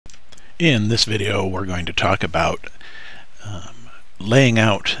In this video, we're going to talk about laying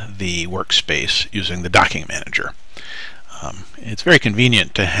out the workspace using the docking manager. It's very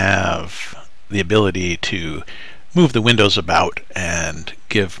convenient to have the ability to move the windows about and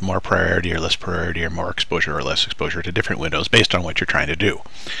give more priority or less priority, or more exposure or less exposure to different windows based on what you're trying to do.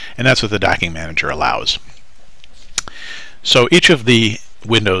 And that's what the docking manager allows. So each of the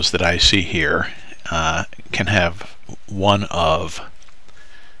windows that I see here can have one of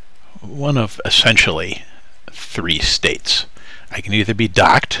essentially three states. I can either be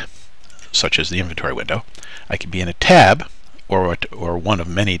docked, such as the inventory window. I can be in a tab, or one of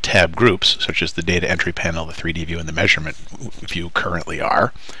many tab groups, such as the data entry panel, the 3D view, and the measurement view currently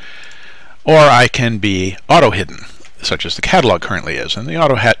are. Or I can be auto-hidden, such as the catalog currently is. And the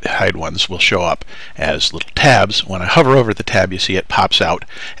auto-hide ones will show up as little tabs. When I hover over the tab, you see it pops out,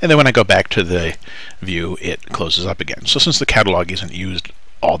 and then when I go back to the view, it closes up again. So since the catalog isn't used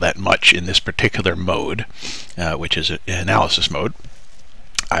all that much in this particular mode, which is an analysis mode,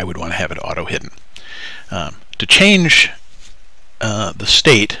 I would want to have it auto-hidden. To change the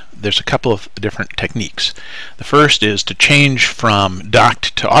state, there's a couple of different techniques. The first is to change from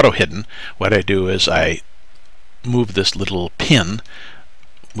docked to auto-hidden. What I do is I move this little pin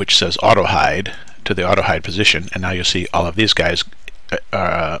which says Autohide to the Autohide position, and now you'll see all of these guys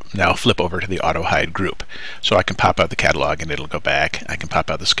now flip over to the Autohide group. So I can pop out the catalog and it'll go back. I can pop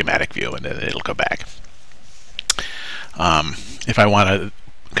out the schematic view and then it'll go back. If I want to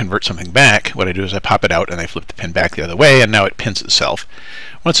convert something back, what I do is I pop it out and I flip the pin back the other way, and now it pins itself.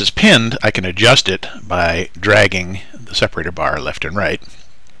 Once it's pinned, I can adjust it by dragging the separator bar left and right.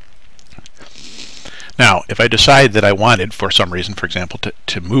 Now, if I decide that I wanted, for some reason, for example,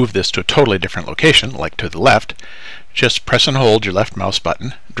 to move this to a totally different location, like to the left, just press and hold your left mouse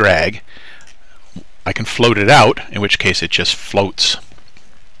button, drag. I can float it out, in which case it just floats.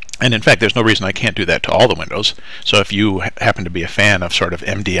 And in fact, there's no reason I can't do that to all the windows. So if you happen to be a fan of sort of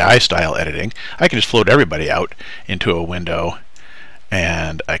MDI style editing, I can just float everybody out into a window,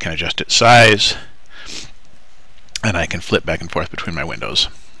 and I can adjust its size, and I can flip back and forth between my windows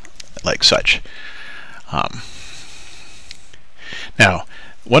like such. Now,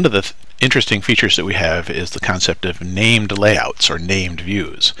 one of the interesting features that we have is the concept of named layouts or named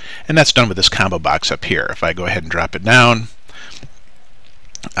views, and that's done with this combo box up here. If I go ahead and drop it down,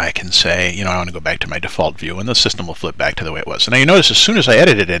 I can say, I want to go back to my default view, and the system will flip back to the way it was. So now you notice as soon as I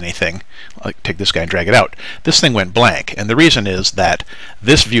edited anything, like take this guy and drag it out, this thing went blank, and the reason is that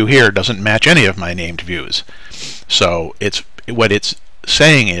this view here doesn't match any of my named views. So what it's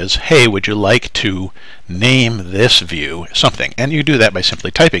saying is, hey, would you like to name this view something? And you do that by simply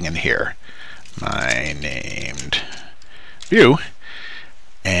typing in here, my named view,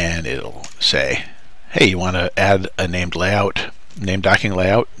 and it'll say, hey, you want to add a named layout, named docking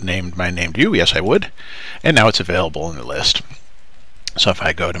layout, named my named view? Yes, I would. And now it's available in the list. So if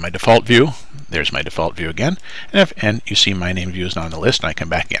I go to my default view, there's my default view again, and you see my named view is now on the list, and I come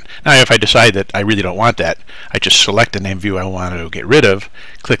back in. Now if I decide that I really don't want that, I just select the named view I want to get rid of,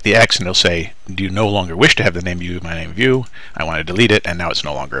 click the X, and it'll say, do you no longer wish to have the named view my named view? I want to delete it, and now it's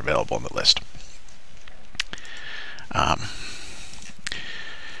no longer available in the list. To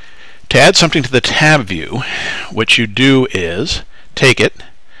add something to the tab view, what you do is take it,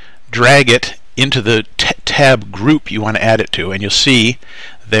 drag it into the tab group you want to add it to, and you'll see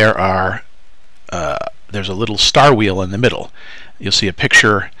there's a little star wheel in the middle. You'll see a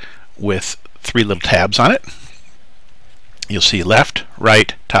picture with three little tabs on it. You'll see left,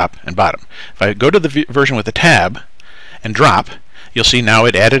 right, top, and bottom. If I go to the version with the tab and drop, you'll see now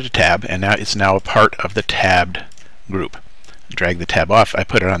it added a tab, and now it's now a part of the tabbed group. Drag the tab off, I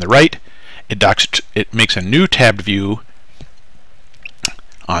put it on the right, it makes a new tabbed view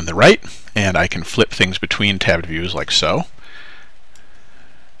on the right, and I can flip things between tabbed views like so.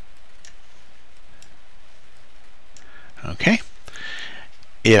 Okay.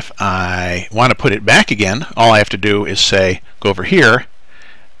 If I want to put it back again, all I have to do is say, go over here,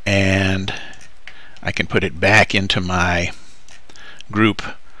 and I can put it back into my group,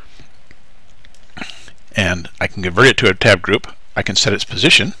 and I can convert it to a tab group. I can set its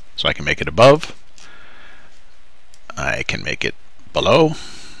position, so I can make it above, I can make it below,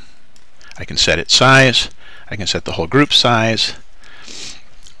 I can set its size, I can set the whole group size,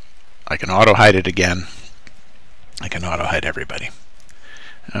 I can auto hide it again, I can auto hide everybody.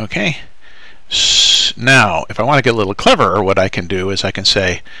 Okay, now if I want to get a little cleverer, what I can do is I can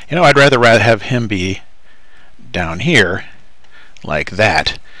say, I'd rather have him be down here like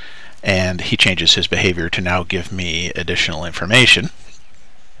that, and he changes his behavior to now give me additional information.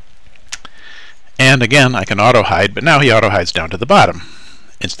 And again, I can auto hide, but now he auto hides down to the bottom.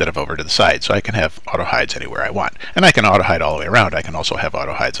 instead of over to the side. So I can have auto hides anywhere I want. And I can auto hide all the way around. I can also have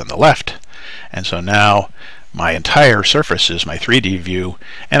auto hides on the left. And so now my entire surface is my 3D view,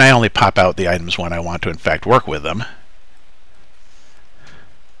 and I only pop out the items when I want to in fact work with them.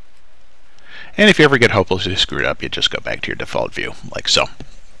 And if you ever get hopelessly screwed up, you just go back to your default view, like so.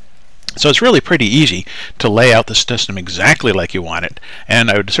 So it's really pretty easy to lay out the system exactly like you want it, and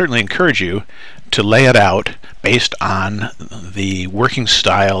I would certainly encourage you to lay it out based on the working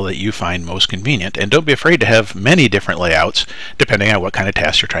style that you find most convenient. And don't be afraid to have many different layouts depending on what kind of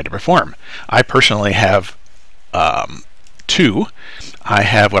tasks you're trying to perform. I personally have two. I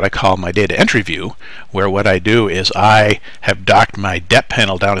have what I call my data entry view, where what I do is I have docked my depth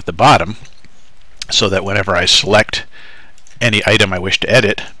panel down at the bottom so that whenever I select any item I wish to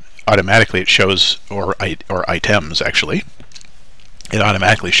edit, automatically it shows, or items actually, it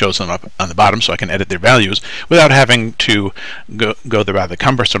automatically shows them up on the bottom so I can edit their values without having to go the rather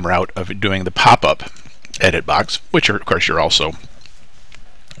cumbersome route of doing the pop-up edit box, which of course you're also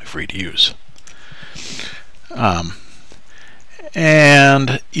free to use.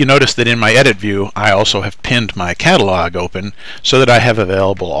 And you notice that in my edit view I also have pinned my catalog open so that I have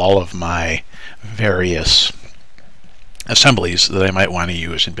available all of my various assemblies that I might want to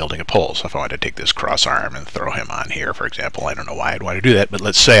use in building a pole. So if I want to take this cross arm and throw him on here, for example, I don't know why I'd want to do that, but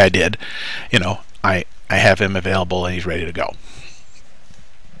let's say I did, you know, I have him available and he's ready to go.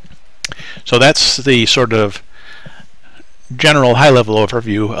 So that's the sort of general high-level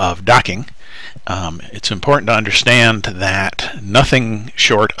overview of docking. It's important to understand that nothing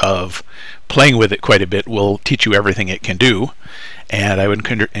short of playing with it quite a bit will teach you everything it can do, and I would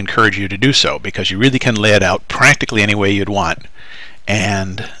encourage you to do so, because you really can lay it out practically any way you'd want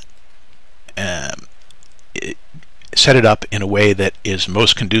and set it up in a way that is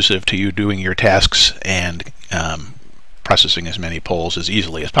most conducive to you doing your tasks and processing as many polls as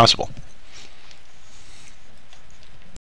easily as possible.